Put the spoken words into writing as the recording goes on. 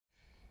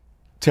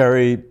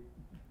Terry,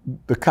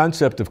 the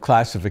concept of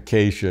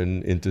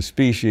classification into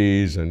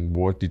species and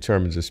what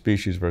determines a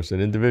species versus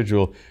an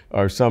individual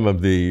are some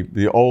of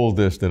the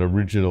oldest and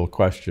original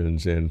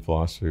questions in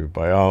philosophy of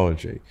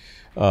biology.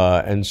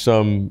 And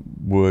some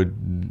would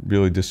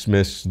really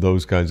dismiss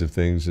those kinds of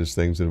things as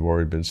things that have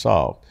already been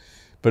solved.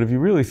 But if you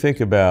really think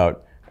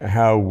about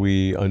how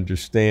we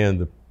understand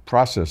the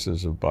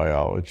processes of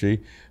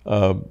biology,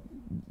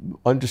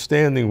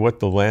 understanding what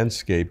the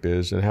landscape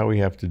is and how we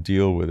have to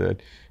deal with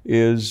it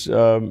is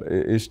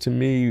to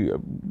me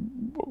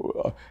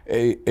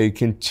a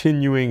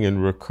continuing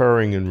and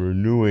recurring and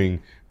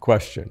renewing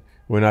question.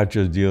 We're not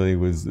just dealing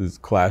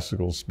with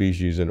classical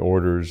species and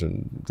orders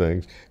and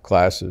things,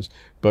 classes,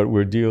 but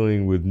we're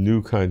dealing with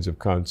new kinds of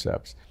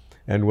concepts.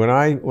 And when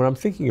I'm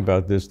thinking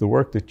about this, the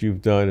work that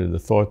you've done and the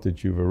thought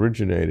that you've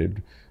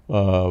originated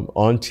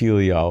on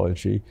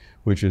teleology,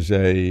 which is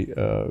a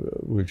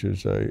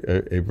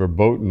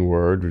verboten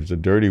word, which is a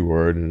dirty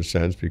word in a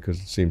sense because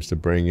it seems to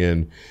bring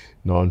in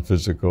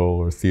non-physical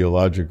or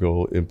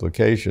theological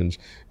implications.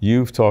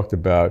 You've talked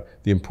about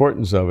the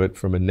importance of it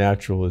from a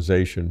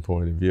naturalization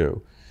point of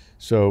view.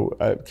 So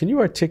can you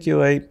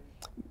articulate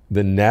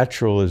the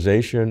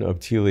naturalization of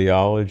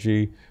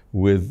teleology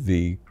with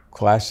the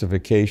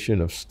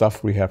classification of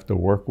stuff we have to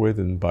work with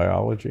in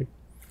biology?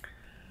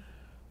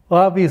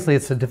 Well, obviously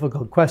it's a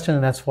difficult question,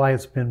 and that's why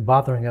it's been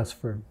bothering us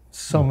for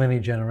so many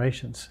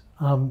generations.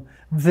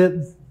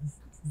 The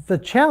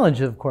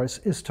challenge, of course,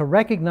 is to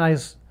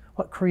recognize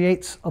what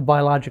creates a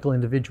biological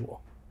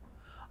individual.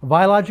 A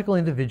biological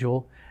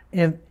individual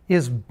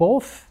is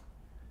both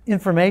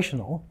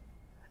informational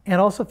and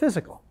also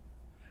physical.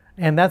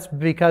 And that's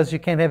because you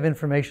can't have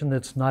information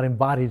that's not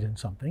embodied in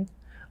something.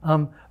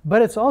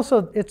 But it's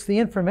the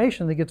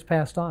information that gets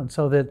passed on,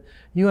 so that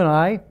you and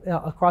I,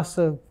 across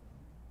the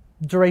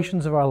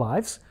durations of our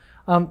lives,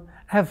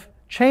 have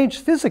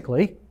changed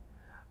physically,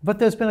 but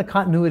there's been a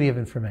continuity of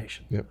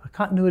information, a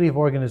continuity of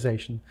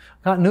organization,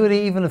 continuity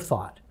even of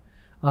thought,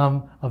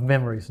 of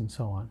memories and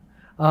so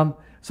on.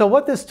 So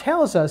what this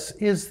tells us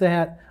is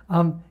that,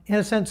 in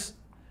a sense,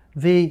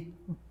 the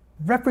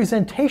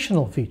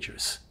representational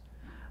features,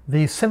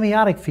 the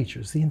semiotic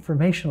features, the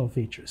informational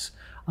features,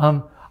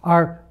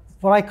 are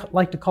what I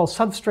like to call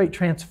substrate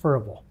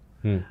transferable.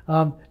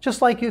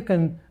 Just like you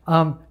can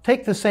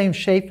take the same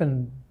shape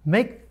and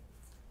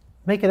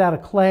make it out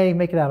of clay,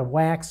 make it out of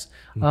wax,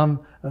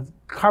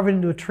 carve it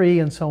into a tree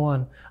and so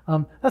on.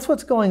 That's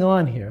what's going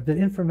on here, that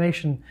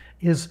information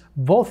is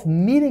both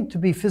needing to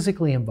be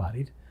physically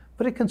embodied,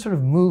 but it can sort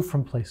of move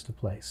from place to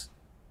place.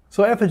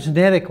 So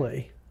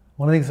epigenetically,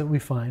 one of the things that we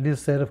find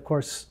is that, of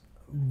course,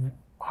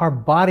 our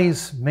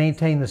bodies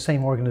maintain the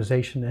same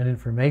organization and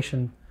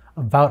information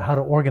about how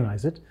to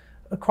organize it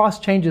across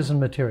changes in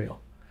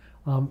material.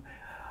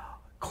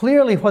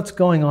 Clearly what's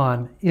going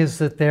on is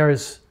that there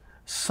is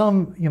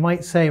some, you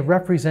might say,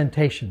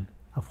 representation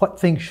of what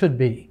things should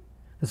be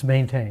that's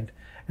maintained.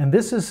 And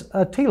this is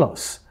a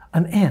telos,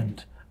 an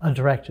end, a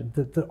direction.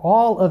 That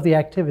all of the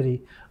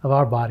activity of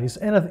our bodies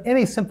and of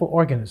any simple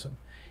organism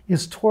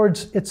is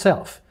towards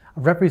itself, a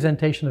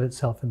representation of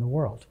itself in the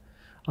world.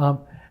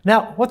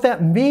 Now, what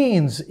that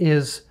means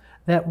is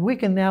that we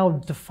can now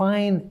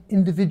define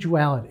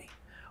individuality.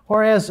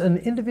 Whereas an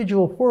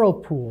individual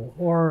whirlpool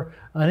or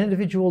an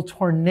individual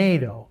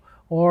tornado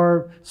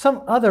or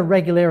some other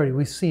regularity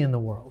we see in the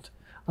world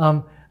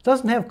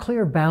doesn't have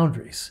clear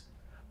boundaries.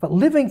 But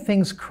living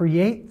things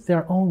create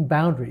their own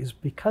boundaries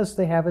because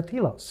they have a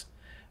telos,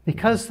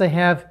 because they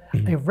have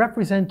a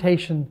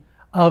representation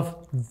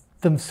of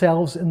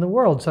themselves in the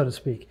world, so to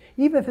speak,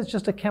 even if it's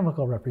just a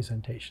chemical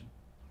representation.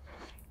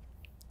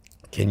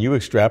 Can you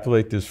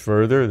extrapolate this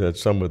further, that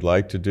some would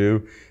like to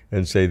do,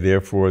 and say,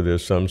 therefore,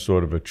 there's some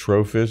sort of a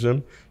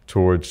trophism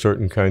towards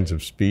certain kinds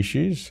of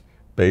species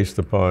based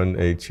upon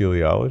a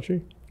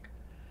teleology?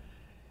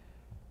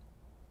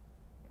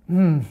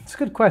 It's a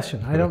good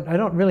question. I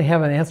don't really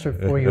have an answer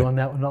for you on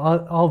that one.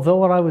 Although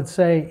what I would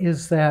say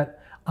is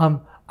that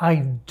I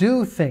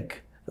do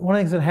think that one of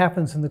the things that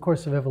happens in the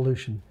course of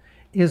evolution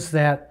is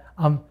that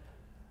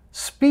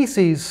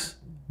species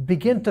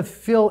begin to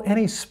fill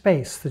any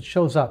space that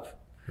shows up.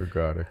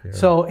 Ergodic, yeah.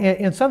 So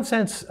in some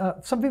sense,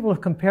 some people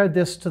have compared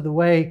this to the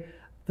way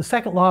the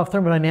second law of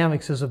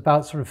thermodynamics is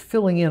about sort of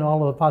filling in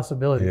all of the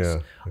possibilities.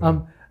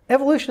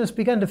 Evolution has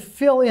begun to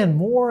fill in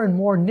more and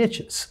more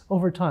niches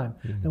over time.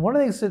 And one of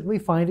the things that we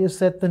find is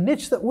that the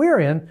niche that we're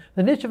in,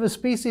 the niche of a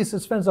species that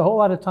spends a whole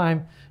lot of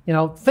time,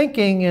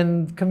 thinking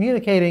and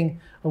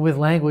communicating with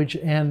language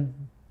and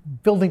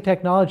building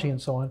technology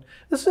and so on,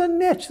 this is a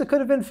niche that could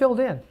have been filled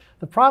in.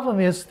 The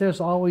problem is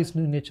there's always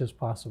new niches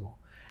possible.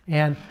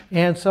 And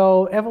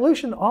so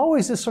evolution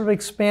always is sort of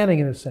expanding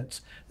in a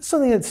sense. It's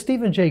something that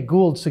Stephen Jay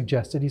Gould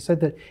suggested. He said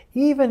that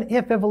even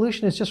if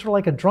evolution is just sort of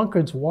like a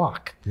drunkard's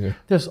walk,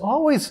 there's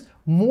always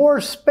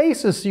more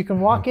spaces you can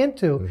walk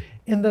into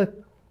in the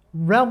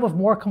realm of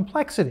more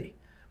complexity.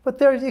 But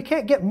you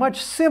can't get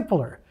much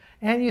simpler,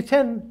 and you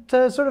tend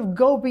to sort of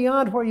go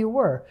beyond where you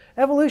were.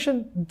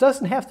 Evolution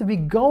doesn't have to be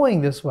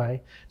going this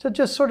way, to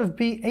just sort of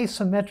be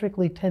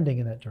asymmetrically tending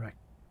in that direction.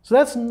 So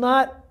that's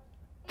not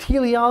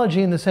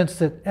teleology in the sense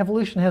that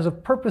evolution has a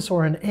purpose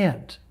or an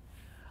end.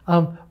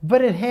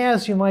 But it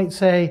has, you might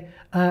say,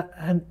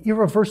 an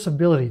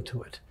irreversibility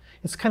to it.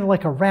 It's kind of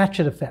like a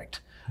ratchet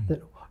effect.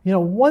 That,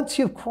 once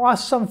you've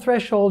crossed some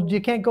threshold,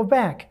 you can't go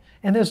back.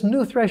 And there's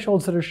new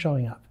thresholds that are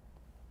showing up.